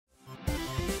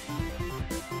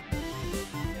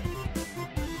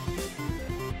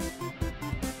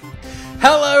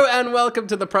Hello and welcome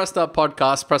to the Press Start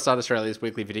Podcast, Press Start Australia's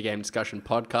weekly video game discussion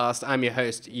podcast. I'm your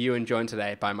host, Ewan, joined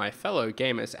today by my fellow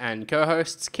gamers and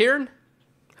co-hosts, Kieran.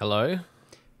 Hello.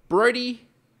 Brody.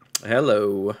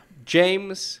 Hello.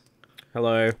 James.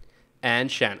 Hello.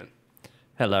 And Shannon.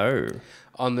 Hello.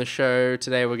 On the show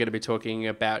today, we're going to be talking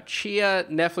about Tchia,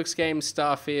 Netflix game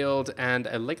Starfield, and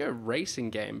a Lego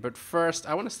racing game. But first,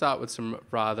 I want to start with some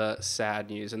rather sad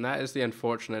news, and that is the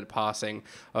unfortunate passing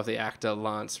of the actor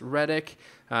Lance Reddick.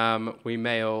 We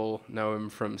may all know him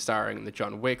from starring in the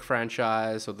John Wick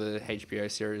franchise or the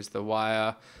HBO series The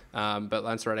Wire, but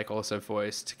Lance Reddick also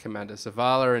voiced Commander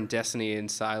Zavala and Destiny and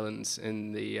Silence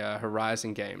in the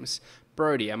Horizon games.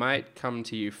 Brody, I might come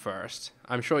to you first.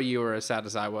 I'm sure you were as sad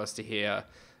as I was to hear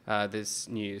this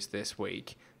news this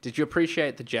week. Did you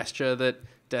appreciate the gesture that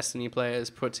Destiny players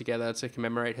put together to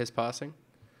commemorate his passing?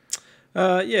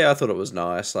 Yeah, I thought it was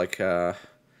nice.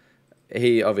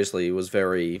 He obviously was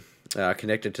very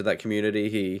connected to that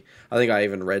community. I think I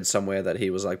even read somewhere that he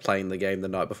was playing the game the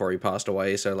night before he passed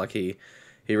away. So he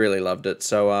really loved it.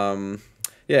 So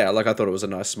yeah, I thought it was a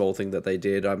nice small thing that they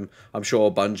did. I'm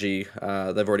sure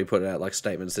Bungie, they've already put out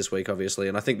statements this week, obviously,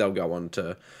 and I think they'll go on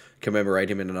to commemorate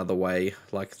him in another way.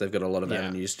 They've got a lot of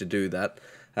avenues to do that.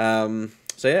 So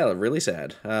yeah, really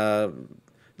sad.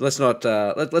 Let's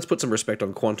put some respect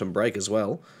on Quantum Break as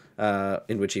well,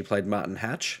 in which he played Martin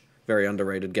Hatch. Very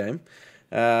underrated game.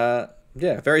 Yeah,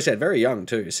 very sad. Very young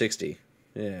too, 60.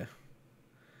 Yeah.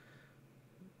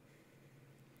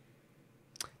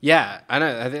 Yeah, I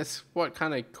know. That's what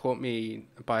kind of caught me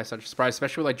by such a surprise,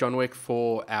 especially with John Wick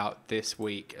 4 out this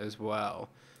week as well.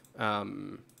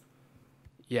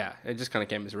 Yeah, it just kind of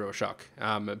came as a real shock.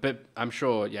 But I'm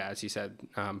sure, yeah, as you said,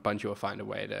 Bungie will find a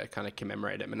way to kind of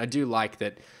commemorate him. And I do like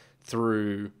that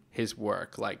through his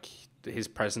work, his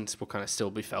presence will kind of still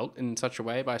be felt in such a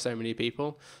way by so many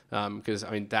people. Because,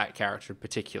 I mean, that character in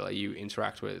particular, you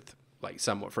interact with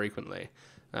somewhat frequently.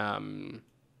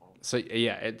 So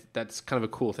yeah, that's kind of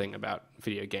a cool thing about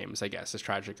video games, I guess, as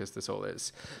tragic as this all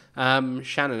is.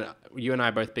 Shannon, you and I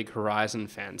are both big Horizon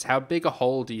fans. How big a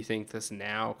hole do you think this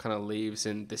now kind of leaves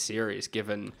in the series,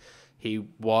 given he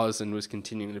was and was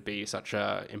continuing to be such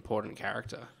a important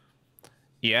character?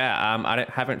 Yeah, I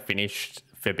haven't finished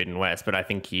Forbidden West, but I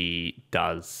think he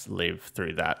does live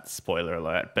through that. Spoiler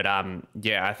alert. But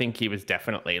yeah, I think he was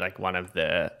definitely one of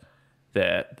the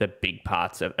big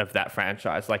parts of that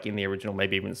franchise. In the original,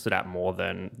 maybe even stood out more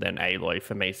than Aloy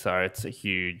for me. So it's a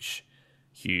huge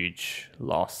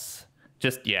loss.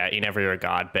 Just, yeah, in every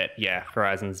regard. But yeah,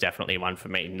 Horizon's definitely one for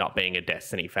me, not being a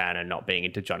Destiny fan and not being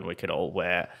into John Wick at all,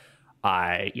 where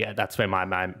that's where my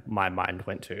mind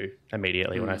went to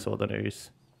immediately when I saw the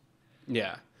news.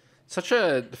 Yeah. Such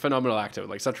a phenomenal actor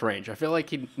with such range. I feel like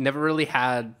he never really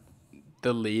had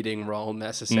the leading role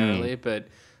necessarily, but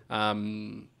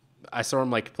I saw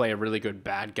him play a really good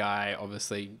bad guy,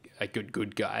 obviously a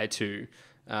good guy too,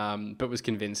 but was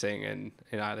convincing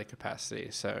in either capacity.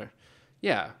 So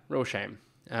yeah, real shame.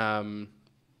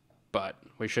 But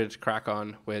we should crack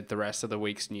on with the rest of the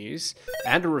week's news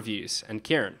and reviews. And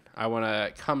Kieran, I want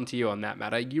to come to you on that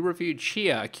matter. You reviewed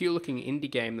Tchia, a cute-looking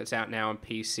indie game that's out now on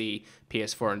PC,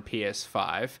 PS4, and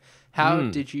PS5. How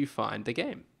did you find the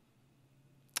game?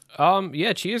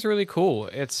 Yeah, Tchia's really cool.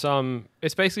 It's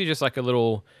basically just a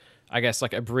little, I guess,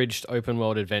 abridged open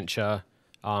world adventure.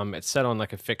 It's set on a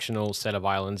fictional set of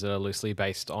islands that are loosely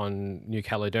based on New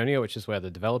Caledonia, which is where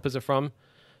the developers are from.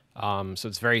 So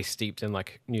it's very steeped in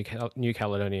New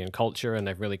Caledonian culture, and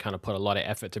they've really kind of put a lot of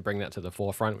effort to bring that to the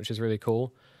forefront, which is really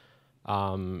cool.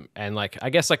 And I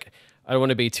guess I don't want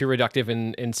to be too reductive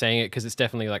in saying it, because it's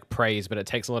definitely praise, but it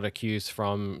takes a lot of cues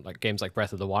from games like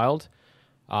Breath of the Wild,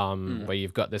 where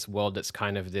you've got this world that's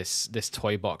kind of this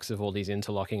toy box of all these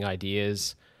interlocking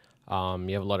ideas.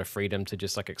 You have a lot of freedom to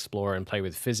just explore and play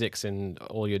with physics and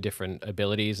all your different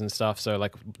abilities and stuff. So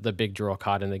the big draw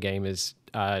card in the game is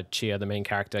Tchia, the main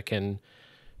character, can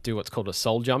do what's called a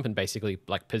soul jump and basically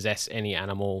possess any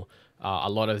animal, a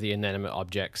lot of the inanimate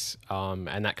objects,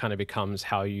 and that kind of becomes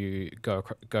how you go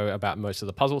about most of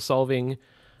the puzzle solving,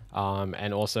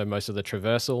 and also most of the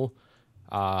traversal.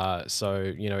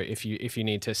 So if you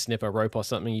need to snip a rope or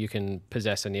something, you can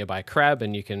possess a nearby crab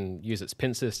and you can use its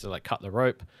pincers to cut the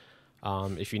rope.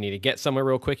 If you need to get somewhere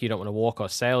real quick, you don't want to walk or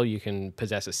sail, you can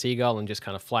possess a seagull and just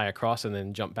kind of fly across and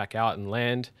then jump back out and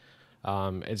land.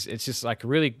 It's just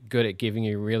really good at giving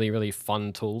you really, really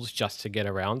fun tools just to get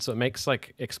around. So it makes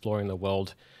exploring the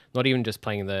world, not even just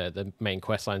playing the main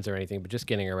quest lines or anything, but just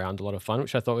getting around a lot of fun,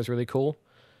 which I thought was really cool.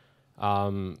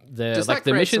 Does that the create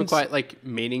some missions quite like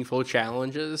meaningful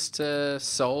challenges to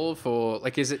solve, or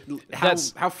like is it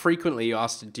how frequently you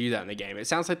asked to do that in the game? It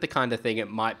sounds like the kind of thing it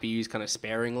might be used kind of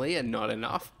sparingly and not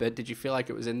enough. But did you feel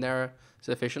like it was in there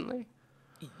sufficiently?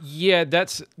 Yeah,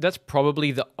 that's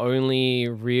probably the only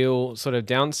real sort of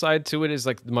downside to it is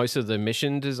like most of the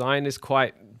mission design is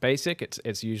quite basic.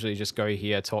 It's usually just go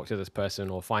here, talk to this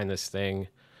person, or find this thing.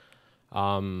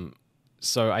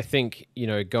 So I think,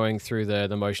 going through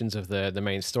the motions of the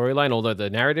main storyline, although the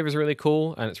narrative is really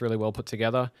cool and it's really well put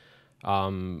together,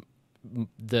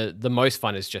 the most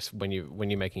fun is just when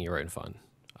you're making your own fun.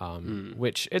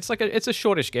 Which it's a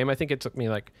shortish game. I think it took me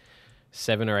like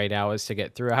 7 or 8 hours to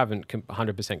get through. I haven't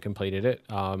 100% completed it.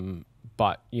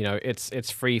 But it's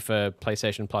free for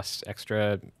PlayStation Plus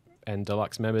Extra and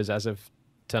Deluxe members as of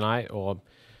tonight or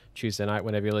Tuesday night,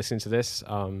 whenever you're listening to this.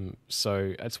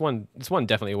 So it's one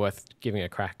definitely worth giving a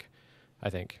crack, I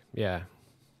think. Yeah.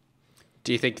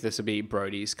 Do you think this would be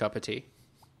Brody's cup of tea?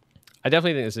 I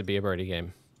definitely think this would be a Brody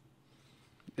game.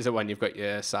 Is it one you've got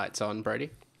your sights on,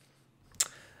 Brody?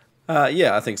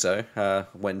 Yeah, I think so,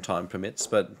 when time permits,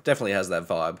 but definitely has that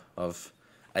vibe of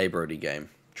a Brody game.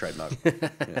 Trademark.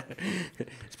 Yeah.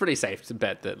 It's pretty safe to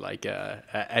bet that like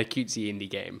a cutesy indie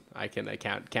game, I can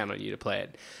count on you to play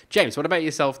it. James, what about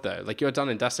yourself though? Like you're done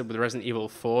and dusted with Resident Evil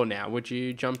 4 now. Would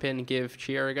you jump in and give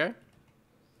Tchia a go?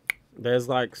 There's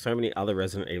like so many other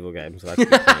Resident Evil games that I could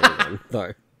play again,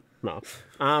 though. No.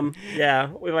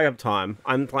 Yeah, we might have time.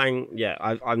 I'm playing. Yeah,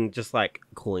 I'm just like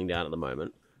cooling down at the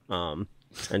moment. And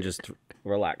just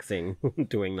relaxing,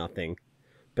 doing nothing.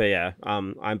 But yeah,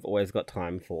 I've always got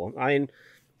time for. I mean,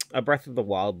 a Breath of the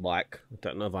Wild, like, I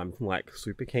don't know if I'm like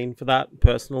super keen for that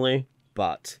personally,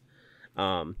 but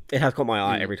it has caught my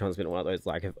eye every time it's been one of those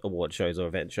like award shows or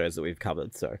event shows that we've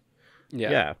covered. So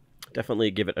yeah,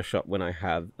 definitely give it a shot when I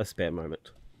have a spare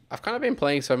moment. I've kind of been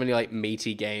playing so many like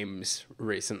meaty games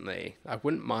recently. I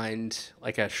wouldn't mind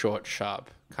like a short,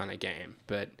 sharp kind of game,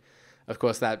 but of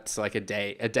course that's like a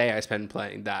day I spend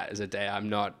playing that is a day I'm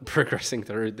not progressing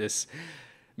through this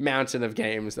mountain of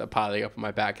games that are piling up on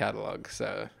my back catalog.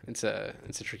 So it's a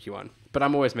tricky one, but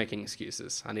I'm always making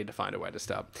excuses. I need to find a way to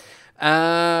stop.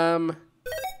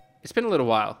 It's been a little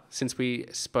while since we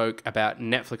spoke about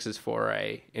Netflix's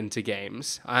foray into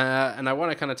games, and I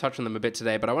want to kind of touch on them a bit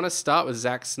today, but I want to start with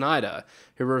Zack Snyder,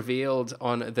 who revealed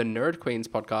on the Nerd Queens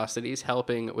podcast that he's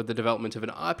helping with the development of an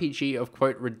RPG of,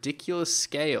 quote, ridiculous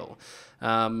scale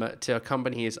to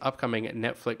accompany his upcoming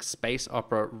Netflix space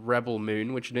opera Rebel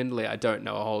Moon, which admittedly I don't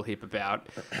know a whole heap about.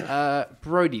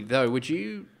 Brody, though, would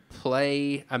you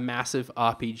play a massive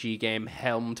RPG game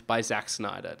helmed by Zack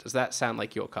Snyder? Does that sound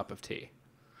like your cup of tea?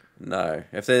 No.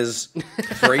 If there's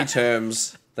 3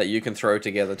 terms that you can throw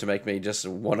together to make me just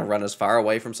want to run as far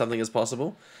away from something as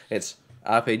possible, it's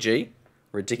RPG,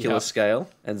 ridiculous scale,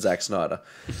 and Zack Snyder.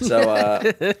 So,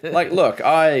 like, look,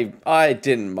 I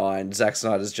didn't mind Zack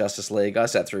Snyder's Justice League. I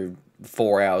sat through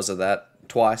 4 hours of that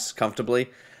twice comfortably,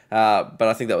 but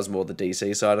I think that was more the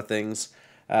DC side of things.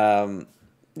 No,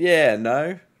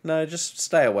 just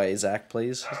stay away, Zack,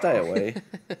 please. Stay away.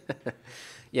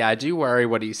 Yeah, I do worry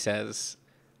what he says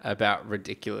about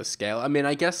ridiculous scale. I mean,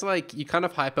 I guess like you kind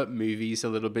of hype up movies a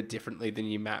little bit differently than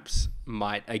you maps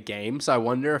might a game. So I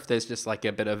wonder if there's just like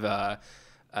a bit of a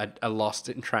lost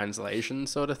in translation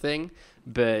sort of thing.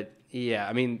 But yeah,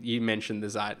 I mean, you mentioned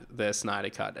the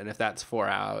Snyder cut, and if that's 4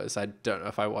 hours, I don't know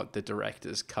if I want the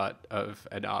director's cut of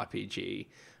an RPG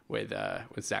with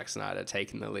Zack Snyder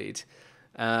taking the lead.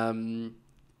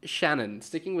 Shannon,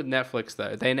 sticking with Netflix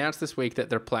though, they announced this week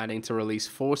that they're planning to release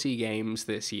 40 games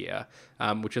this year,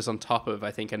 which is on top of,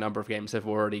 I think, a number of games they've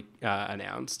already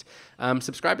announced.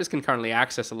 Subscribers can currently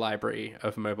access a library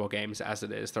of mobile games as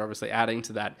it is. They're obviously adding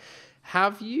to that.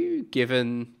 Have you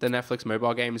given the Netflix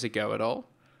mobile games a go at all?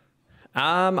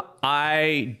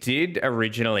 I did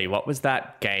originally. What was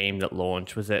that game that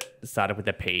launched? Was it started with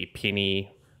a P?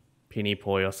 Pinny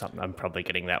Poi or something. I'm probably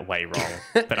getting that way wrong,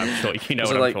 but I'm sure you know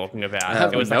what I'm talking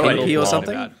about. It was no Pinpy or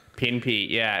something? Pinpy,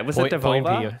 yeah. It was a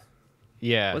Devolver.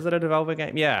 Yeah. Was it a Devolver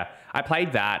game? Yeah. I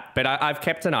played that, but I've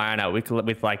kept an eye on it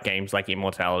with like games like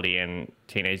Immortality and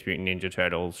Teenage Mutant Ninja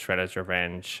Turtles, Shredder's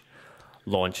Revenge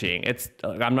launching.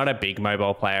 I'm not a big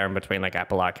mobile player in between like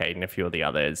Apple Arcade and a few of the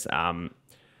others. I'm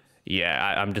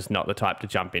just not the type to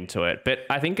jump into it, but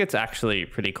I think it's actually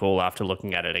pretty cool after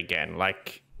looking at it again.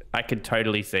 Like, I could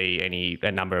totally see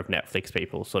a number of Netflix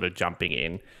people sort of jumping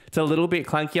in. It's a little bit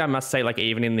clunky, I must say. Like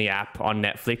even in the app on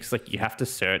Netflix, like you have to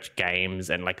search games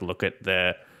and like look at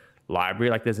the library.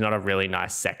 Like there's not a really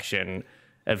nice section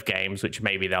of games, which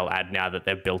maybe they'll add now that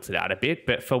they've built it out a bit.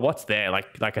 But for what's there,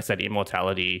 like I said,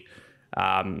 Immortality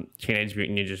Teenage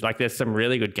Mutant Ninja. Like, there's some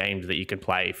really good games that you can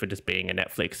play for just being a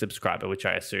Netflix subscriber, which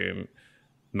I assume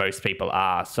most people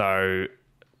are. So,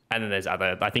 and then there's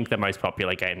other. I think the most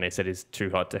popular game they said is Too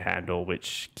Hot to Handle,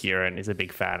 which Kieran is a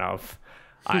big fan of.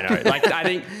 I know. Like, I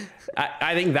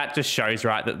think that just shows,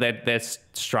 right, that they're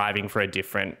striving for a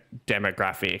different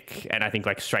demographic. And I think,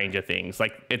 like, Stranger Things,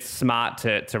 like, it's smart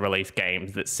to release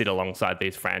games that sit alongside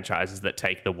these franchises that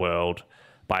take the world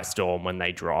by storm when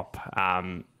they drop.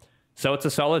 So it's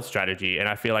a solid strategy, and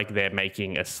I feel like they're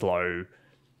making a slow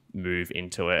move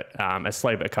into it, a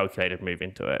slow but calculated move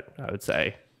into it, I would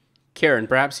say. Kieran,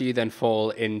 perhaps you then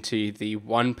fall into the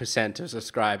 1% of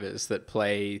subscribers that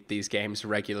play these games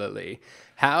regularly.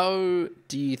 How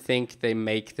do you think they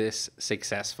make this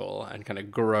successful and kind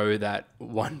of grow that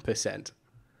 1%?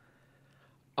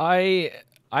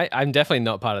 I'm definitely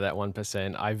not part of that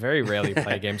 1%. I very rarely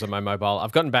play games on my mobile.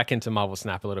 I've gotten back into Marvel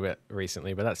Snap a little bit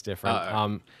recently, but that's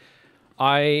different.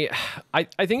 I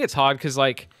think it's hard because,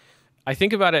 like, I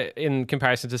think about it in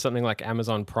comparison to something like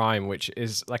Amazon Prime, which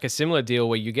is like a similar deal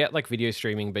where you get like video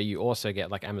streaming, but you also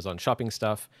get like Amazon shopping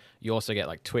stuff. You also get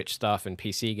like Twitch stuff and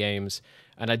PC games.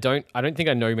 And I don't think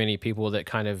I know many people that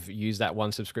kind of use that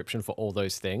one subscription for all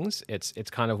those things. It's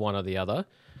kind of one or the other.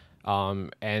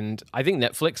 And I think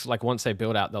Netflix, like, once they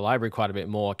build out the library quite a bit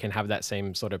more, can have that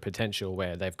same sort of potential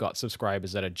where they've got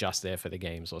subscribers that are just there for the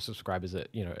games, or subscribers that,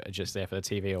 you know, are just there for the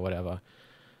TV or whatever.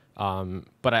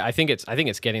 But I think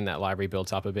it's getting that library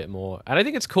built up a bit more. And I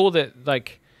think it's cool that,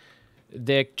 like,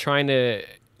 they're trying to,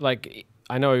 like,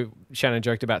 I know Shannon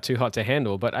joked about Too Hot to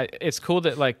Handle, but it's cool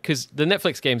that, like, because the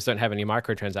Netflix games don't have any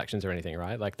microtransactions or anything,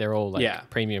 right? Like, they're all like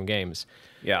premium games.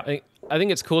 Yeah. I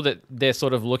think it's cool that they're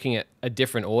sort of looking at a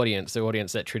different audience, the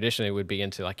audience that traditionally would be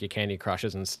into like your Candy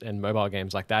Crushes and mobile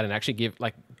games like that, and actually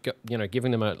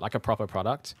giving them a proper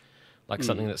product, like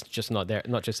something that's just not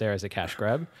just there as a cash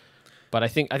grab. But I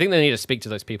think they need to speak to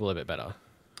those people a bit better.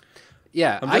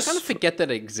 Yeah, I kind of forget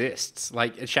that it exists.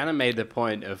 Like, Shannon made the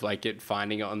point of like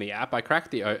finding it on the app. I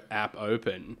cracked the app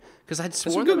open because I'd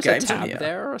sworn there was a tab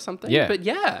there or something. Yeah, but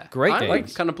yeah, great I'm games.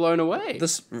 like kind of blown away.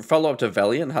 This follow-up to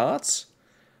Valiant Hearts.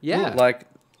 Yeah, Like,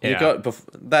 you got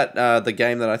that the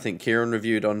game that I think Kieran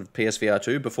reviewed on PSVR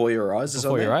 2, Before Your Eyes.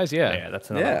 Before Your Eyes, Yeah,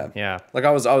 that's another one. Yeah. Like,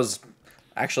 I was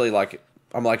actually like,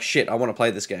 I'm like, shit, I want to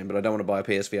play this game, but I don't want to buy a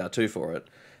PSVR 2 for it.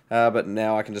 But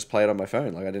now I can just play it on my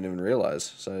phone. Like, I didn't even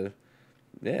realize. So,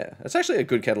 yeah, it's actually a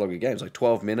good catalog of games. Like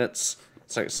 12 minutes.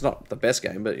 It's like, it's not the best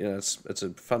game, but, you know, it's a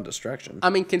fun distraction.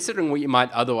 I mean, considering what you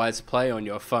might otherwise play on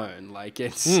your phone, like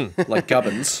it's Like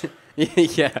Gubbins.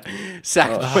 yeah,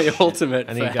 Sackboy Ultimate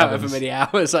for however many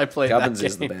hours I played Gubbins that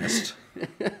is the best.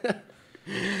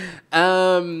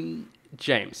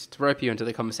 James, to rope you into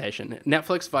the conversation,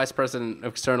 Netflix Vice President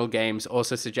of External Games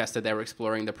also suggested they were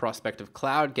exploring the prospect of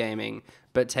cloud gaming,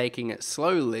 but taking it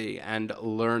slowly and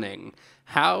learning.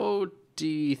 How do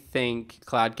you think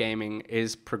cloud gaming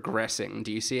is progressing?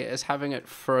 Do you see it as having it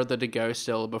further to go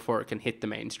still before it can hit the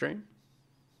mainstream?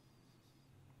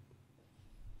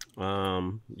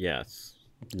 Yes.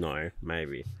 No,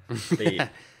 maybe.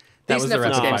 These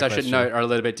Netflix games, I should note, are a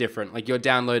little bit different. Like, you're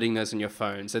downloading those on your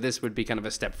phone, so this would be kind of a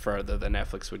step further than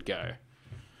Netflix would go.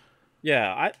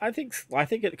 Yeah, I think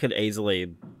it could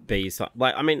easily be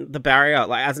like, I mean, the barrier,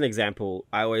 like, as an example,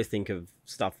 I always think of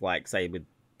stuff like, say, with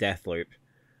Deathloop.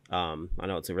 I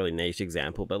know it's a really niche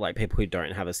example, but like, people who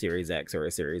don't have a Series X or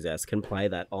a Series S can play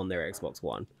that on their Xbox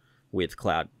One with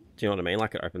cloud. Do you know what I mean?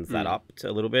 Like, it opens that up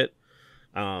a little bit.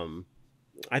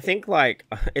 I think, like,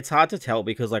 it's hard to tell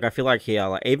because, like, I feel like here,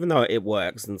 like, even though it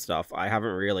works and stuff, I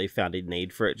haven't really found a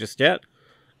need for it just yet.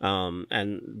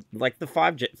 And like, the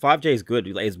 5G is good.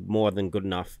 It's more than good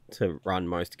enough to run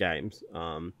most games.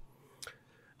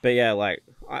 But yeah, like,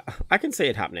 I can see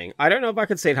it happening. I don't know if I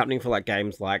could see it happening for like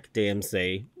games like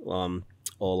DMC,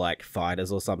 or like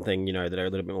Fighters or something, you know, that are a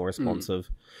little bit more responsive.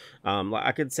 Like,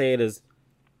 I could see it as,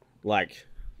 like,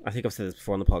 I think I've said this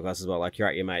before on the podcast as well, like, you're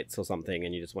at your mates or something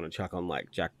and you just want to chuck on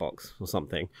like Jackbox or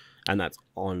something, and that's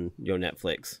on your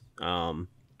Netflix.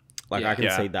 I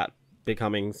can see that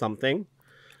becoming something.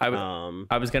 I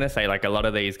was going to say, like, a lot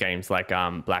of these games, like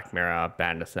Black Mirror,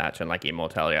 Bandersnatch, and like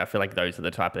Immortality, I feel like those are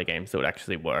the type of games that would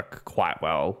actually work quite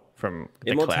well from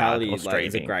the Immortality, cloud or streaming. like,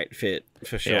 is a great fit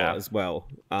for sure as well.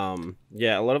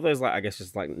 Yeah, a lot of those, like, I guess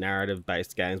just like narrative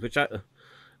based games, which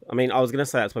I mean, I was gonna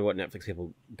say that's probably what Netflix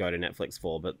people go to Netflix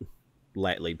for, but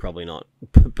lately probably not.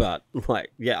 But like,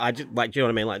 yeah, I just, like, do you know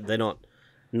what I mean? Like, they're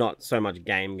not so much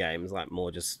games, like more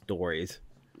just stories.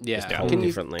 Yeah.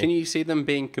 Differently. Can you see them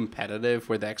being competitive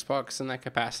with Xbox in that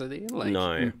capacity? Like,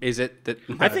 no. Is it that?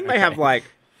 No, I think they have like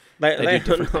they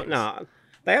do different things.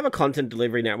 they have a content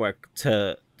delivery network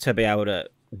to be able to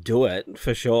do it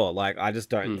for sure. Like, I just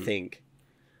don't think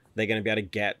they're going to be able to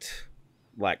get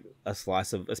like a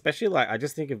slice of, especially like, I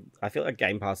feel like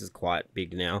Game Pass is quite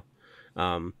big now.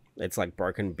 It's like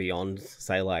broken beyond,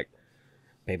 say, like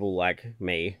people like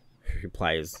me who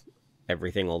plays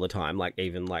everything all the time, like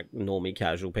even like normie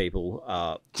casual people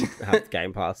have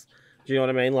Game Pass. Do you know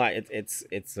what I mean? Like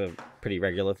it's a pretty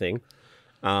regular thing.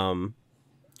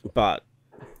 But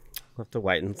we'll have to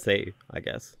wait and see, I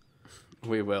guess.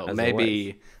 We will. As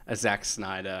Maybe a Zack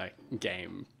Snyder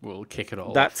game will kick it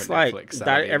all That's off for like Netflix.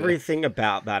 that. Everything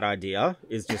about that idea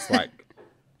is just like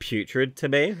putrid to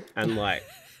me, and like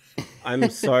I'm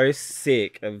so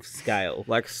sick of scale.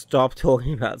 Like, stop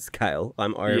talking about scale.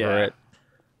 I'm over it.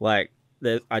 Like,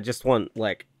 I just want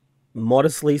like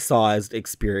modestly sized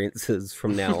experiences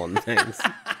from now on. Things.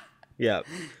 Yeah,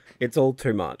 it's all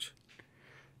too much.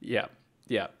 Yeah.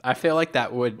 Yeah, I feel like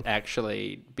that would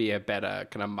actually be a better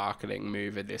kind of marketing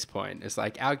move at this point. It's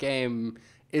like, our game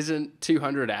isn't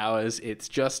 200 hours, it's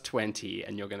just 20,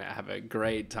 and you're going to have a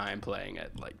great time playing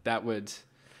it. Like, that would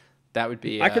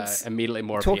be immediately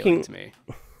more appealing to me.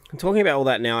 Talking about all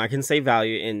that now, I can see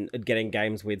value in getting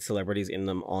games with celebrities in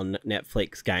them on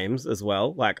Netflix games as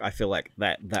well. Like, I feel like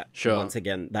that Sure. Once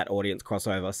again, that audience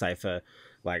crossover, say for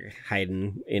like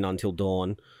Hayden in Until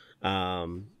Dawn,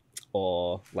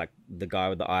 or like the guy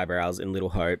with the eyebrows in Little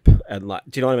Hope, and like,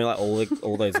 do you know what I mean? Like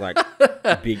all those like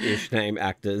big-ish name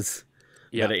actors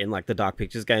that are in like the Dark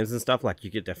Pictures games and stuff. Like, you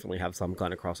could definitely have some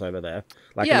kind of crossover there.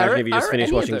 Like, imagine if you just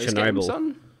finished watching Chernobyl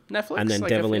on Netflix, and then like,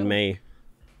 Devil in Me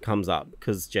comes up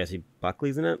because Jessie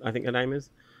Buckley's in it. I think her name is.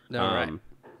 No, right.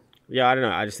 Yeah, I don't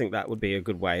know. I just think that would be a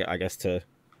good way, I guess, to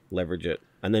leverage it,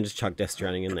 and then just chuck Death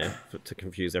Stranding in there to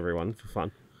confuse everyone for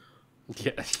fun.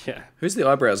 Yeah. Who's the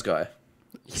eyebrows guy?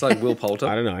 It's like Will Poulter.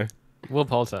 I don't know. Will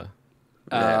Poulter.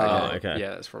 Okay. Yeah,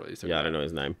 that's probably his Yeah, I don't know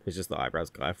his name. He's just the eyebrows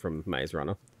guy from Maze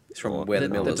Runner. He's from Where the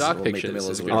Millers. Dark or Meet Pictures the Millers.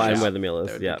 is a or good whatever. And shout. Where the Millers.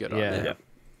 That would be Yeah. good on Yeah.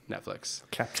 Netflix.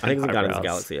 I think it's in Guardians of the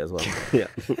Galaxy as well. Yeah.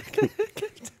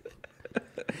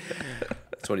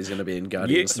 That's what he's going to be in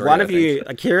Guardians 3. One I of think.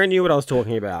 you, Kieran knew what I was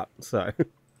talking about, so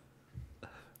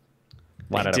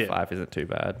 1 out did. of 5 isn't too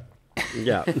bad.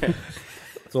 yeah.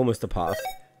 It's almost a pass.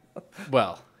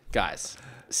 Well, guys,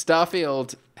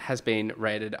 Starfield has been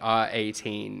rated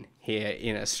R18 here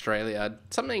in Australia.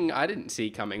 Something I didn't see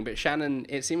coming, but Shannon,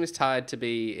 it seems tied to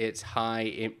its high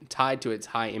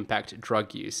impact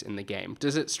drug use in the game.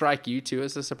 Does it strike you too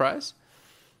as a surprise?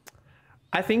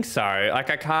 I think so. Like,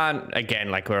 I can't,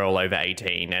 again, like, we're all over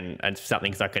 18 and if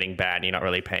something's not getting bad, you're not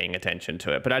really paying attention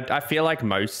to it. But I feel like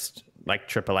most, like,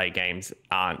 AAA games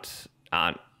aren't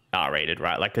R-rated,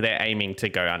 right? Like, they're aiming to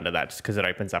go under that just because it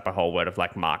opens up a whole world of,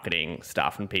 like, marketing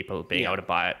stuff and people being able to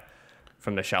buy it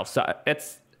from the shelf. So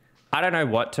I don't know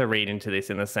what to read into this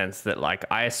in the sense that, like,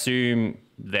 I assume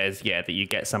that you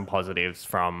get some positives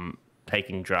from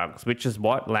taking drugs, which is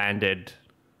what landed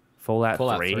Fallout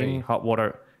 3. Hot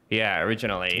Water. Yeah,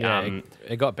 originally. Yeah,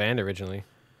 it got banned originally.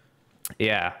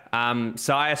 Yeah.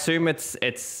 So I assume it's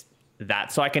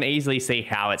that. So I can easily see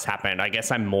how it's happened. I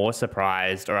guess I'm more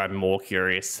surprised, or I'm more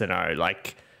curious to know,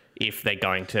 like, if they're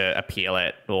going to appeal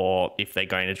it or if they're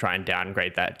going to try and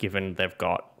downgrade that, given they've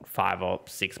got 5 or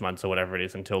 6 months or whatever it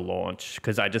is until launch.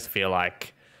 Because I just feel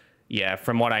like,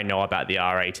 from what I know about the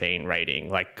R18 rating,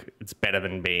 like, it's better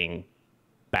than being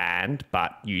banned,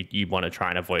 but you want to try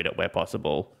and avoid it where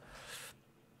possible.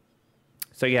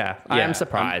 So I am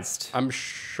surprised. I'm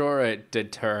sure it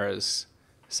deters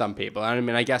some people. I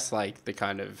mean, I guess like the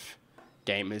kind of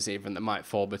gamers even that might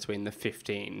fall between the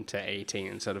 15 to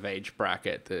 18 sort of age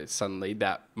bracket, that it's suddenly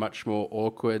that much more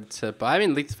awkward to buy. I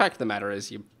mean, the fact of the matter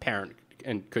is your parent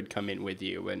could come in with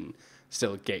you and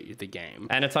still get you the game.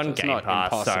 And it's on Game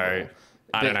Pass, so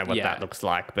I don't know what that looks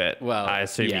like, but I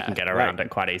assume you can get around it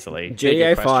quite easily.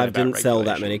 GTA 5 didn't sell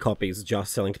that many copies,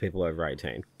 just selling to people over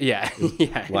 18. Yeah,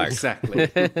 Like, exactly.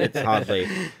 It's hardly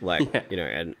like,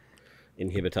 an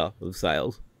inhibitor of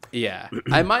sales. Yeah,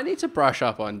 I might need to brush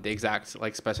up on the exact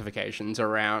like specifications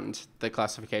around the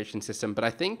classification system, but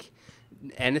I think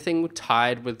anything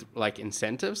tied with like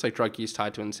incentives, like drug use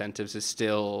tied to incentives, is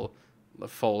still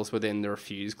falls within the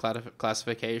refuse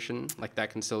classification. Like,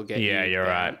 that can still get you're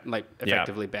right, like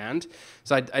effectively banned.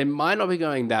 So I might not be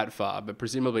going that far, but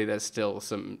presumably there's still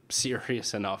some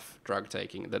serious enough drug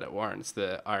taking that it warrants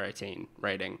the R18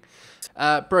 rating.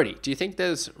 Brody, do you think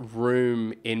there's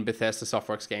room in Bethesda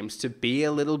Softworks games to be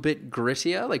a little bit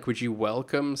grittier? Like, would you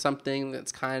welcome something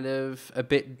that's kind of a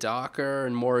bit darker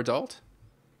and more adult?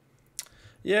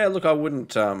 Yeah, look, I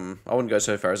wouldn't go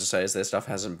so far as to say as their stuff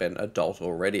hasn't been adult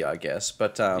already, I guess.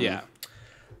 But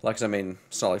like, I mean,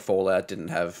 it's not like Fallout didn't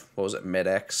have, what was it,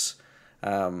 MedX,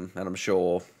 and I'm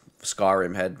sure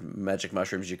Skyrim had magic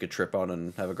mushrooms you could trip on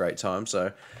and have a great time.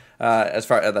 So as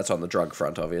far that's on the drug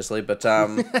front, obviously, but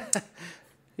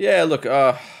yeah, look,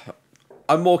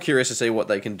 I'm more curious to see what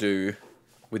they can do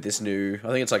with this new. I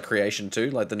think it's like Creation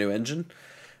 2, like the new engine.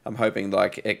 I'm hoping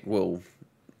like it will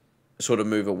sort of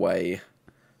move away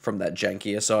from that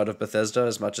jankier side of Bethesda,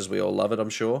 as much as we all love it,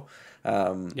 I'm sure.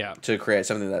 To create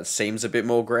something that seems a bit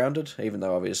more grounded, even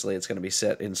though obviously it's going to be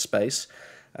set in space.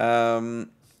 So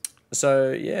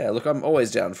yeah, look, I'm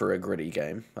always down for a gritty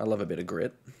game. I love a bit of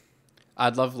grit.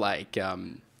 I'd love like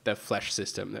the flesh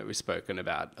system that we've spoken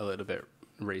about a little bit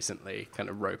recently, kind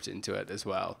of roped into it as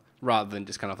well, rather than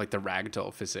just kind of like the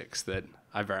ragdoll physics that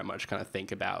I very much kind of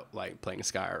think about, like playing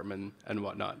Skyrim and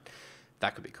whatnot.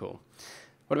 That could be cool.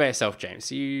 What about yourself,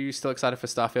 James? Are you still excited for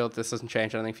Starfield? This doesn't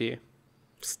change anything for you?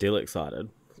 Still excited.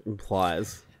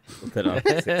 Implies that I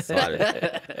was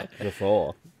excited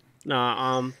before.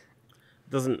 No,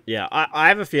 doesn't. Yeah, I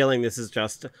have a feeling this is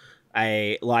just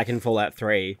like in Fallout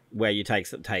 3, where you take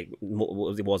it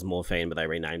was morphine, but they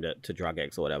renamed it to Drug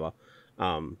X or whatever.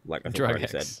 Like I think Drug Brody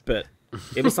X. said, but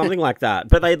it was something like that.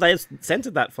 But they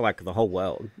censored that for like the whole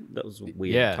world. That was a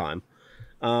weird time.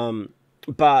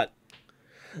 But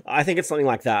I think it's something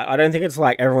like that. I don't think it's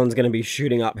like everyone's going to be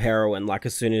shooting up heroin like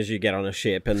as soon as you get on a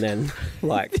ship, and then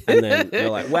you're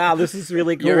like, wow, this is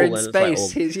really cool. You're in and space. It's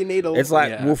like, Here's your needle. it's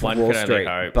like Wolf of One Wall can only Street,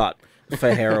 hope. but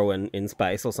for heroin in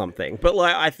space or something. But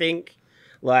like, I think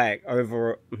like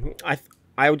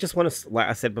I just want to, like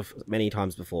I said many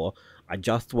times before, I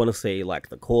just want to see like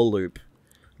the core loop,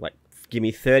 like give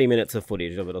me 30 minutes of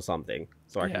footage of it or something,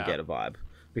 so I can get a vibe.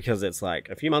 Because it's like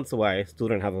a few months away, still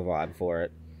don't have a vibe for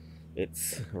it.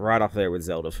 It's right up there with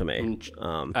Zelda for me.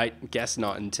 I guess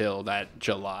not until that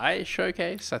July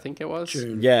showcase, I think it was.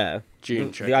 June. Yeah.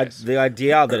 June showcase. The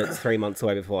idea that it's 3 months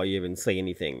away before you even see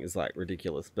anything is like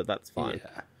ridiculous, but that's fine.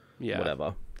 Yeah.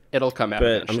 Whatever. It'll come out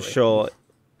But eventually. I'm sure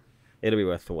it'll be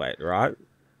worth the wait, right?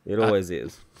 It always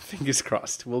is. Fingers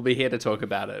crossed. We'll be here to talk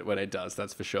about it when it does,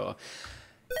 that's for sure.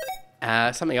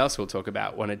 Something else we'll talk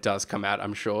about when it does come out,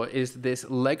 I'm sure, is this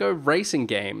Lego racing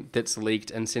game that's leaked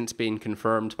and since been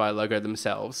confirmed by Lego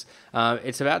themselves.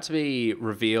 It's about to be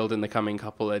revealed in the coming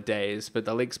couple of days, but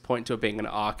the leaks point to it being an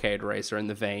arcade racer in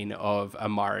the vein of a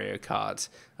Mario Kart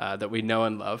that we know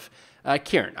and love.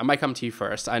 Kieran, I might come to you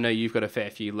first. I know you've got a fair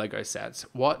few Lego sets.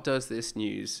 What does this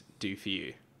news do for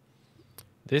you?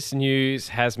 This news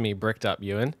has me bricked up,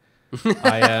 Ewan.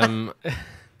 I am...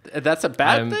 That's a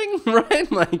bad thing,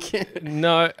 right? Like,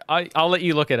 No, I'll let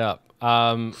you look it up.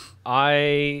 I'm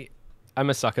a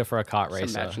sucker for a kart just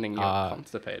racer. imagining you're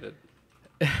constipated.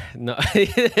 No,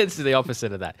 it's the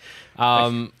opposite of that.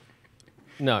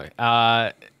 No,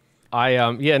 I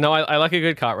like a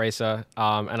good kart racer.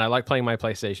 And I like playing my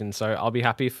PlayStation, so I'll be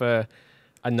happy for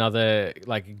another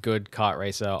like good kart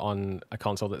racer on a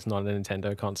console that's not a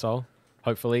Nintendo console.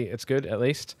 Hopefully, it's good at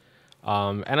least.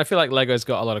 And I feel like Lego's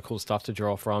got a lot of cool stuff to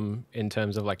draw from in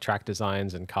terms of like track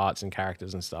designs and karts and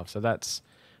characters and stuff. So that's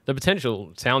the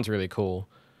potential sounds really cool.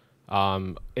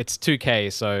 It's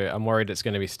 2K, so I'm worried it's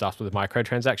going to be stuffed with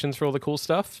microtransactions for all the cool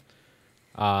stuff.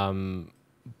 But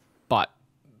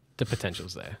the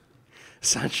potential's there.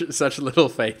 Such little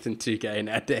faith in 2K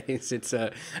nowadays. It's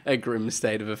a grim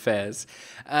state of affairs.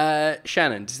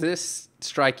 Shannon, does this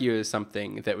strike you as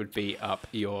something that would be up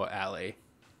your alley?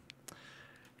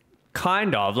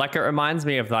 Kind of. Like, it reminds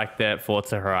me of, like, the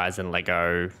Forza Horizon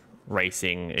Lego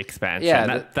racing expansion. Yeah,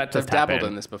 that they've just dabbled happened,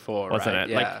 in this before, wasn't right?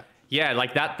 it? Yeah.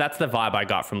 Like that's the vibe I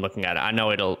got from looking at it. I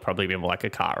know it'll probably be more like a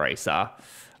kart racer.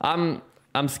 I'm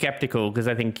skeptical because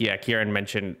I think, Kieran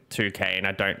mentioned 2K, and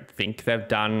I don't think they've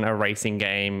done a racing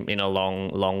game in a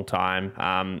long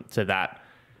time. So that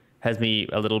has me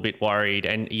a little bit worried.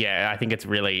 And, I think it's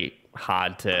really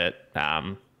hard to...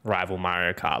 rival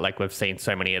Mario Kart. Like, we've seen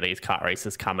so many of these kart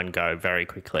races come and go very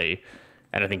quickly,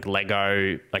 and I think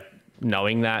Lego, like,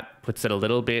 knowing that puts it a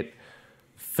little bit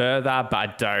further, but I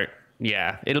don't.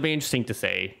 It'll be interesting to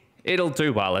see. It'll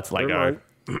do well. It's Lego.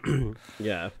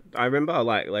 I remember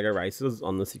like Lego races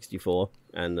on the 64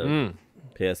 and the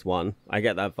PS1. I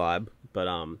get that vibe, but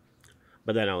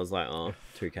then I was like,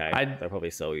 2K, they'll probably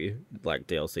sell you like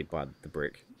DLC by the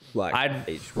brick. Like, I'd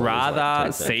each one is, rather like,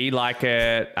 10 cents. see like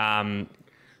a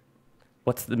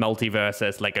what's the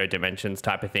Multiversus Lego Dimensions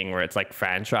type of thing where it's like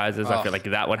franchises. I feel like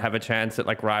that would have a chance at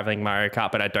like rivaling Mario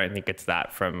Kart, but I don't think it's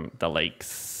that from the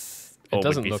leaks. Or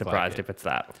doesn't would be look surprised like it. if it's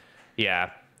that.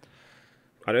 Yeah.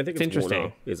 I don't think it's interesting.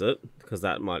 Warner, is it? Because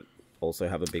that might also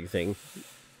have a big thing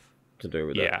to do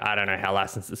with it. Yeah, I don't know how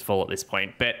licenses fall at this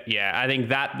point, but I think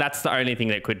that's the only thing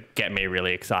that could get me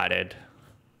really excited.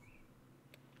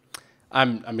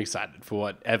 I'm excited for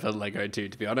whatever Lego do,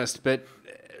 to be honest. But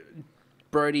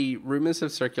Brody, rumors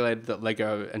have circulated that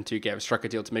Lego and 2K have struck a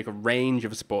deal to make a range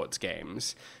of sports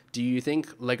games. Do you think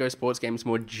Lego sports games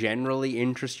more generally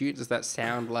interest you? Does that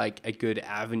sound like a good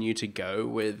avenue to go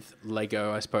with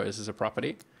Lego, I suppose, as a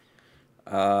property?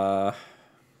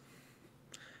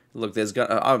 Look,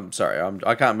 I'm sorry,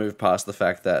 I can't move past the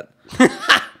fact that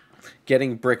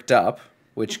getting bricked up,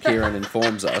 which Kieran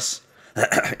informs us,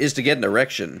 is to get an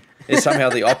erection, is somehow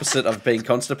the opposite of being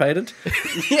constipated.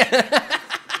 Yeah.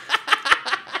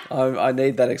 I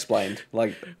need that explained.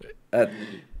 Like,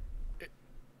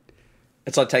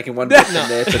 it's like taking one bit from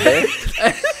there to there.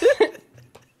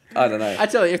 I don't know. I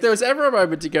tell you, if there was ever a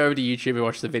moment to go over to YouTube and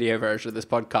watch the video version of this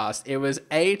podcast, it was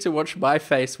A, to watch my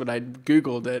face when I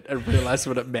Googled it and realized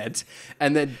what it meant,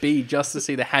 and then B, just to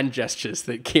see the hand gestures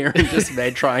that Kieran just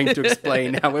made trying to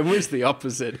explain how it was the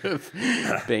opposite of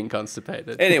being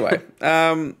constipated. Anyway,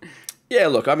 yeah,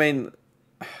 look, I mean,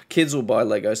 kids will buy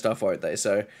Lego stuff, won't they?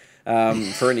 So,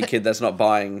 for any kid that's not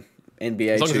buying NBA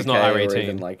As long as 2K it's not or R18.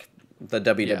 even like the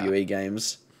WWE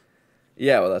games,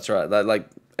 yeah, well, that's right. Like,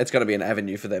 it's going to be an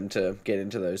avenue for them to get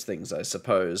into those things, I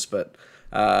suppose. But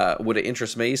would it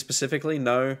interest me specifically?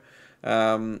 No.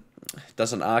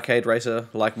 Does an arcade racer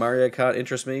like Mario Kart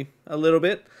interest me a little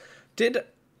bit?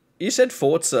 You said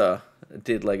Forza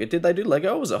did Lego? Did they do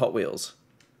Lego or was it Hot Wheels?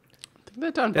 I think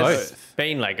they've done It's both.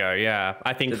 been Lego, yeah.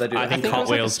 I think Did they do that? I think it Hot was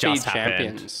like a Wheels Speed just happened.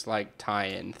 Champions like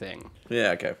tie-in thing.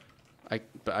 Yeah, okay.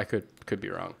 But I could be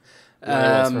wrong. It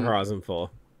was for Horizon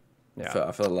 4.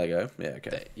 Yeah. For the Lego, yeah,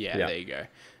 okay. Yeah, Yeah. there you go.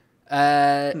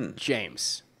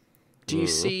 James, do you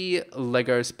see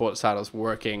Lego sports titles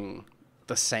working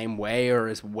the same way or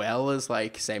as well as,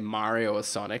 like, say, Mario or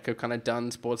Sonic have kind of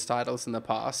done sports titles in the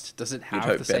past? Does it have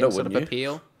hope the same better, sort of wouldn't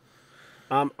you? appeal?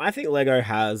 I think Lego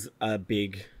has a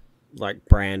big, like,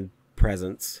 brand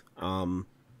presence,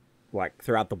 like,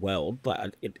 throughout the world.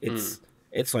 Like,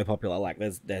 it's so popular. Like,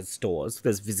 there's stores.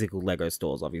 There's physical Lego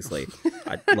stores, obviously.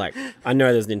 I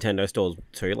know there's Nintendo stores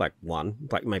too, like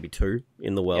maybe two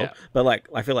in the world. Yeah. But, like,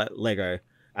 I feel like Lego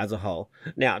as a whole.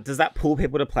 Now, does that pull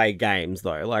people to play games,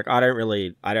 though? Like, I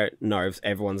don't know if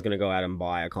everyone's going to go out and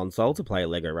buy a console to play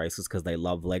Lego races because they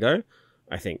love Lego.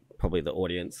 I think probably the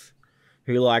audience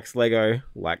who likes Lego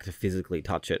like to physically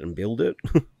touch it and build it.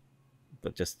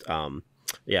 But just,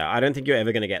 yeah, I don't think you're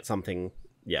ever going to get something.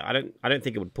 Yeah, I don't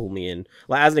think it would pull me in.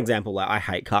 Like, as an example, like, I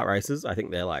hate kart races. I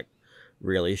think they're, like,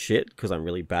 really shit because I'm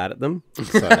really bad at them.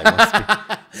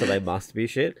 So they must be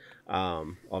shit,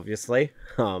 obviously.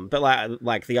 But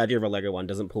like the idea of a Lego one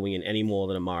doesn't pull me in any more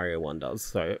than a Mario one does.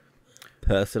 So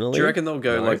personally, Do you reckon they'll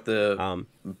go like the...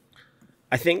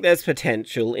 I think there's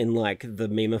potential in, like, the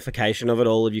memification of it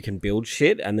all. If you can build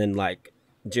shit and then, like,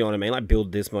 do you know what I mean? Like,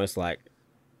 build this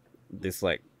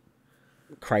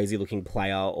crazy looking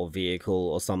player or vehicle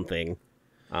or something.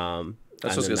 That's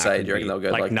what I was going to say. Do you reckon they'll go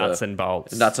Like like nuts the and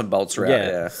bolts. nuts and bolts route?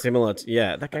 Yeah. Similar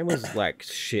to, that game was like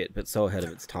shit, but so ahead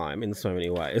of its time in so many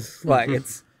ways. Like,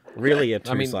 it's really a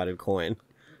two-sided coin.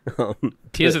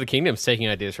 Tears of the Kingdom's taking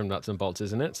ideas from Nuts and Bolts,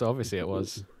 isn't it? So obviously it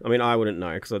was. I mean, I wouldn't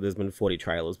know because there's been 40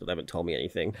 trailers, but they haven't told me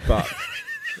anything. But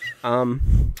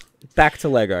back to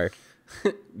Lego.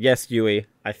 Yes, Yui,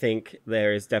 I think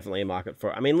there is definitely a market for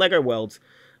it. I mean, Lego Worlds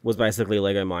was basically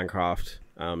Lego Minecraft.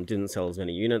 Didn't sell as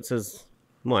many units as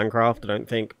Minecraft, I don't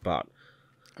think, but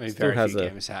I mean, still very has few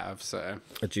games have, so...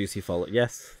 a juicy follow.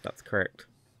 Yes, that's correct.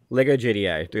 Lego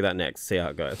GTA, do that next, see how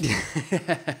it goes.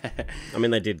 I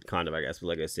mean, they did kind of, I guess, with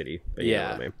Lego City, but you know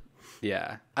what I mean.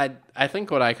 Yeah. I think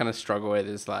what I kind of struggle with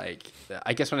is, like,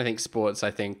 I guess when I think sports,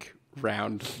 I think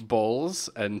round balls,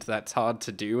 and that's hard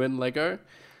to do in Lego.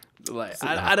 Like,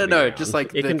 I don't know, just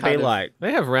like it the can kind be of, like,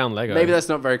 They have round Lego. maybe that's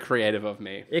not very creative of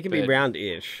me. it can be but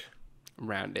round-ish.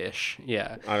 roundish,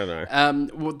 yeah. I don't know.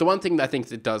 Well, the one thing that I think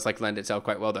that does, like, lend itself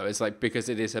quite well, though, is, like, because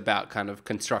it is about kind of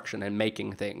construction and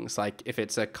making things. Like, if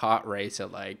it's a kart racer,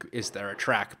 like, is there a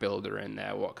track builder in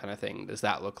there? What kind of thing does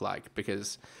that look like?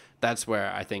 Because that's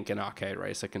where I think an arcade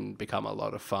racer can become a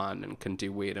lot of fun and can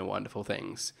do weird and wonderful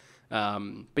things.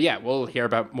 But yeah, we'll hear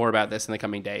more about this in the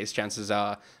coming days. Chances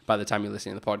are, by the time you're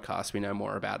listening to the podcast, we know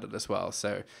more about it as well.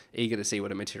 So eager to see what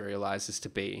it materializes to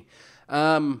be.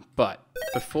 But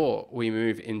before we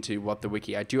move into what the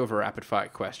wiki, I do have a rapid fire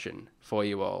question for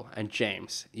you all. And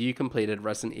James, you completed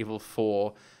Resident Evil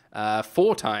 4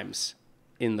 4 times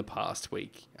in the past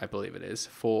week, I believe it is.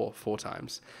 Four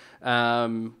times,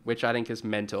 which I think is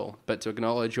mental. But to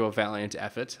acknowledge your valiant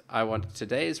effort, I want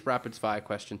today's rapid fire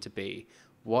question to be,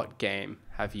 what game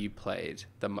have you played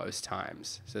the most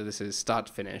times? So this is start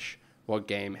to finish. What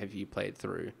game have you played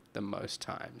through the most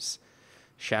times?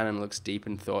 Shannon looks deep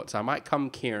in thought, so I might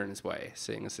come Kieran's way,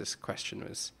 seeing as this question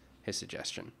was his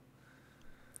suggestion.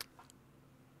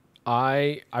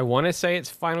 I want to say it's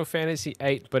Final Fantasy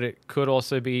VIII, but it could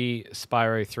also be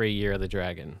Spyro 3 Year of the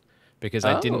Dragon, because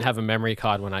I didn't have a memory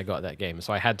card when I got that game,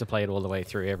 so I had to play it all the way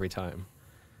through every time.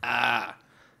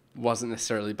 Wasn't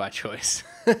necessarily by choice.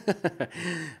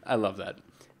 I love that.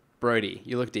 Brody,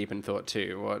 you look deep in thought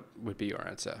too. What would be your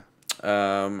answer?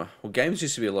 Well, games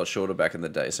used to be a lot shorter back in the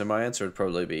day, so my answer would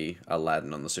probably be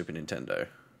Aladdin on the Super Nintendo.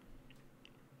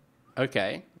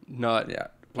 Okay, not Yeah,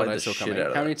 what played I the saw shit coming. out of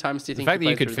How that. many times do you The think fact that you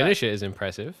played could through finish it is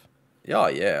impressive. Oh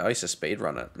yeah, I used to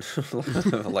speedrun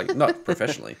it, like not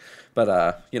professionally,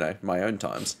 but my own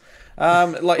times.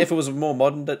 Like if it was a more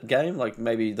modern game, like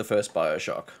maybe the first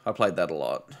BioShock, I played that a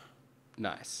lot.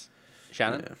 Nice.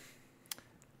 Shannon? Yeah.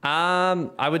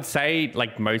 I would say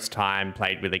like most time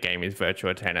played with a game is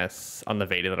Virtua Tennis on the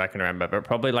Vita that I can remember, but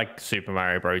probably like Super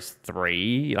Mario Bros.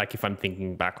 3. Like if I'm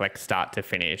thinking back, like start to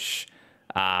finish.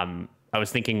 I was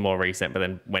thinking more recent, but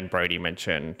then when Brody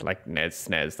mentioned like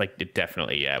SNES, like it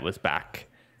definitely was back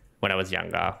when I was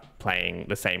younger, playing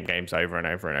the same games over and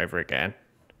over and over again.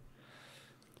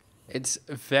 It's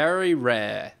very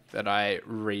rare that I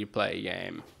replay a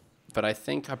game, but I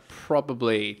think I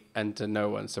probably, and to no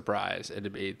one's surprise,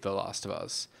 it'd be The Last of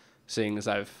Us, seeing as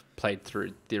I've played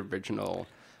through the original.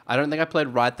 I don't think I played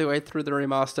right the way through the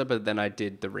remaster, but then I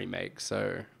did the remake,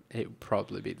 so it would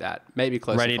probably be that. Maybe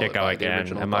close. Ready to go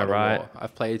again, am I right?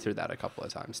 I've played through that a couple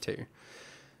of times too.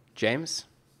 James?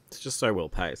 It's just so well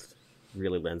paced.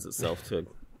 Really lends itself to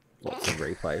lots of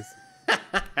replays.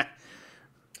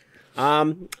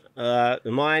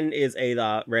 Mine is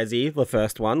either Resi, the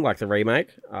first one, like the remake.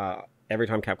 Every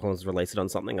time Capcom's released it on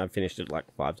something, I've finished it like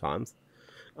 5 times.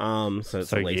 So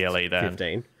it's at least yearly then.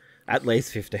 15. At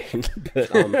least 15.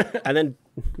 But, and then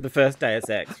the first Deus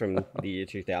Ex from the year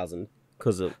 2000,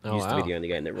 because it used to be the only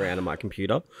game that ran on my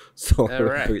computer. So I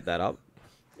would boot that up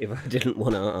if I didn't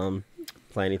want to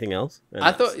play anything else. And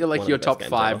I thought one of your the best top games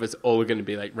 5 ever. was all going to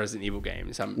be like Resident Evil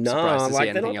games. I'm No, surprised to see like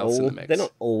anything else in the mix. they're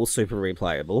not all super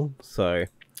replayable, so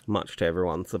much to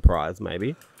everyone's surprise,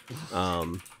 maybe.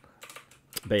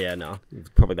 But yeah, no, it's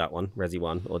probably that one, Resi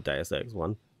 1 or Deus Ex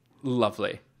 1.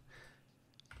 Lovely.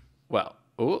 Well,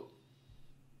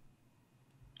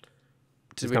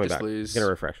 did we Coming just back. lose Gonna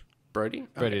refresh. Brody?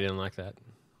 Brody didn't like that.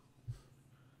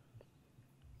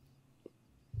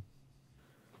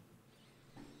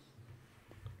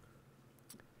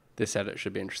 This edit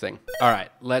should be interesting. All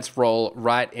right, let's roll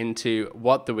right into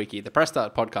What the Wiki, the Press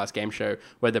Start podcast game show,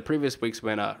 where the previous week's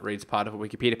winner reads part of a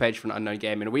Wikipedia page for an unknown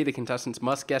game, and we, the contestants,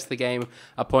 must guess the game.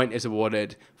 A point is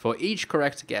awarded for each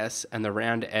correct guess, and the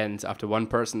round ends after one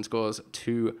person scores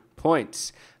 2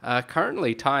 points.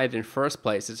 Currently tied in first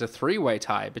place, it's a 3-way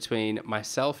tie between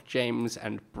myself, James,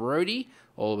 and Brody,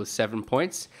 all with 7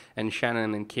 points, and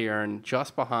Shannon and Kieran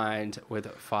just behind with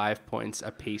 5 points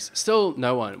apiece. Still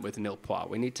no one with nil points.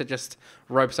 We need to just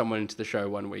rope someone into the show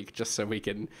one week just so we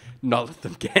can not let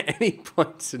them get any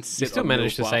points and sit You still on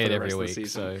manage to nil say points it for the every rest of the week,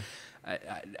 season.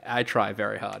 so I try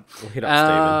very hard. We'll hit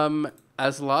up Steven.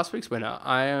 As last week's winner,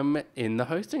 I am in the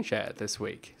hosting chair this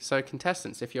week. So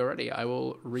contestants, if you're ready, I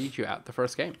will read you out the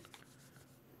first game.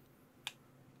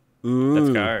 Let's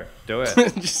go. Do it.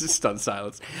 Just a stunned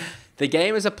silence. The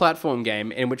game is a platform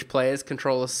game in which players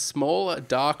control a small,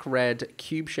 dark red,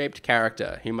 cube-shaped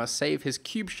character who must save his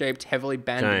cube-shaped, heavily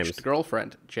bandaged James.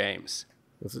 girlfriend, James.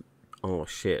 Is it? Oh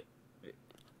shit!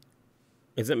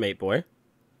 Is it Meat Boy?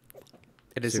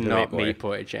 It is Super not Meat Boy. Meat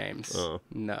Boy, James. Oh.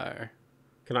 No.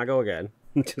 Can I go again?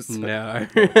 Just No.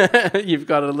 You've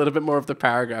got a little bit more of the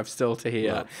paragraph still to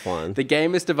hear. Right, fine. The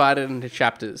game is divided into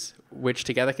chapters, which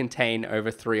together contain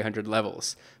over 300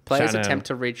 levels. Players Shannon. attempt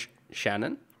to reach...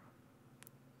 Shannon?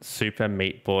 Super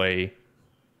Meat Boy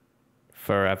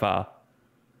Forever.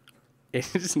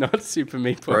 It is not Super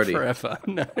Meat Boy Brody. Forever.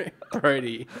 No,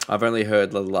 Brody. I've only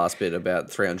heard the last bit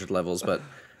about 300 levels, but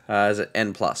is it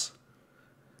N+?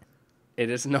 It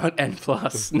is not N+.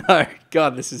 No.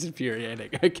 God, this is infuriating.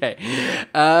 Okay.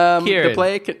 Kieran. The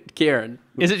player... Kieran.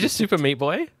 is it just Super Meat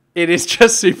Boy? It is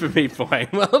just Super Meat Boy.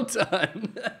 Well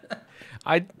done.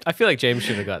 I feel like James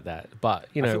should have got that, but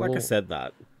you know, I feel like I we'll- said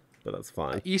that, but that's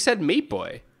fine. You said Meat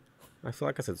Boy. I feel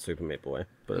like I said Super Meat Boy,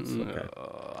 but it's okay.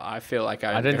 I feel like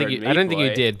I I don't think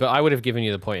you did, but I would have given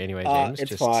you the point anyway, James. it's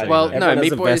just fine. so Well, you know. no, Everyone has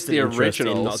Meat a Boy is vested the interest in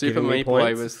original. not Super giving me Meat Boy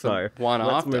points, was the so one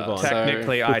let's after. move on. So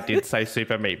Technically, I did say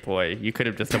Super Meat Boy. You could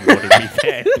have just awarded me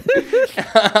 10.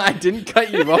 I didn't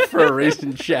cut you off for a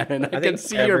reason, Shannon. I can think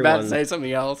see you're about to everyone- say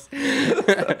something else.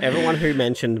 Everyone who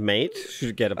mentioned meat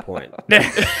should get a point.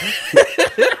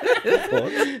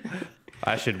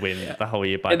 I should win the whole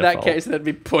year by In that default. case, that'd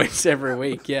be points every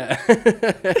week, yeah.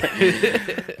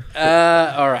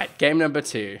 All right, game number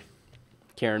 2.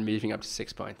 Kieran moving up to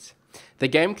 6 points. The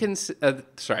game's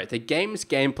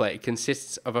gameplay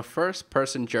consists of a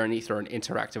first-person journey through an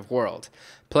interactive world.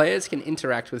 Players can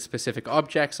interact with specific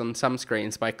objects on some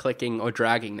screens by clicking or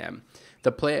dragging them.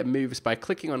 The player moves by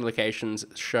clicking on locations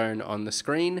shown on the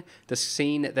screen. The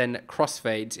scene then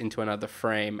crossfades into another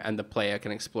frame, and the player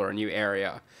can explore a new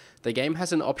area. The game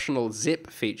has an optional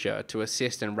zip feature to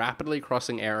assist in rapidly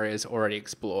crossing areas already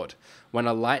explored. When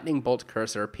a lightning bolt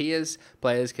cursor appears,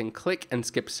 players can click and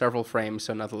skip several frames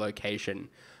to another location.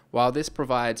 While this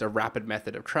provides a rapid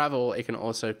method of travel, it can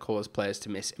also cause players to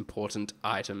miss important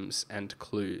items and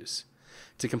clues.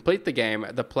 To complete the game,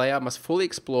 the player must fully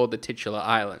explore the titular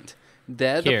island.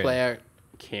 There, the player...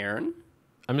 Kieran?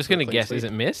 I'm just going to guess, is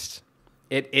it Mist?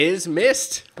 It is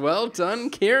Mist. Well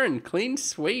done, Kieran. Clean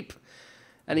sweep.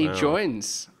 And he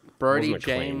joins Brody,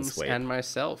 James, and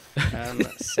myself. 7.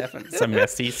 It's a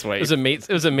messy sweep. It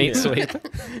was a meat sweep.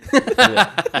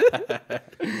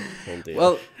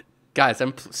 Well, guys,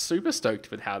 I'm super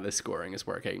stoked with how this scoring is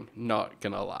working. Not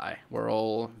going to lie. We're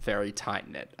all very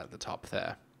tight-knit at the top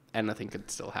there. And I think it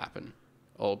could still happen,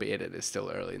 albeit it is still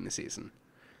early in the season.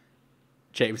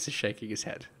 James is shaking his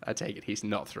head. I take it he's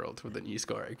not thrilled with the new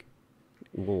scoring.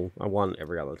 Well, I won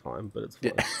every other time, but it's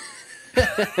fine.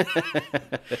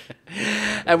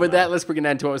 And with that, let's bring an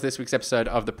end to what was this week's episode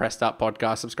of the Press Start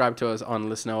podcast. Subscribe to us on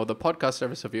Listener or the podcast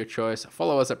service of your choice.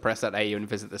 Follow us at press.au and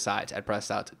visit the site at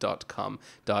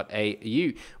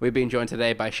pressstart.com.au. We've been joined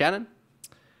today by Shannon.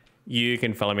 You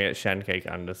can follow me at shancake_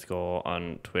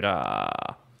 on Twitter.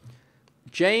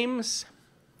 James.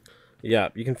 Yeah,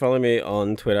 you can follow me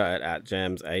on Twitter at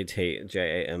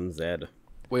JamsATJAMZ.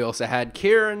 We also had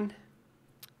Kieran.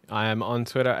 I am on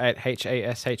Twitter at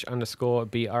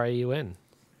HASH_BRAUN.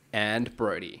 And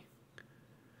Brody.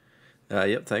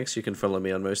 Yep, thanks. You can follow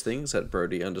me on most things at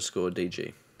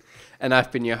Brody_DG. And I've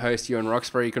been your host, Ewan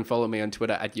Roxburgh. You can follow me on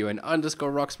Twitter at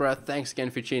Ewan_Roxburgh. Thanks again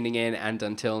for tuning in. And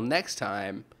until next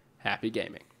time, happy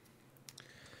gaming.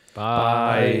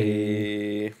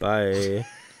 Bye. Bye.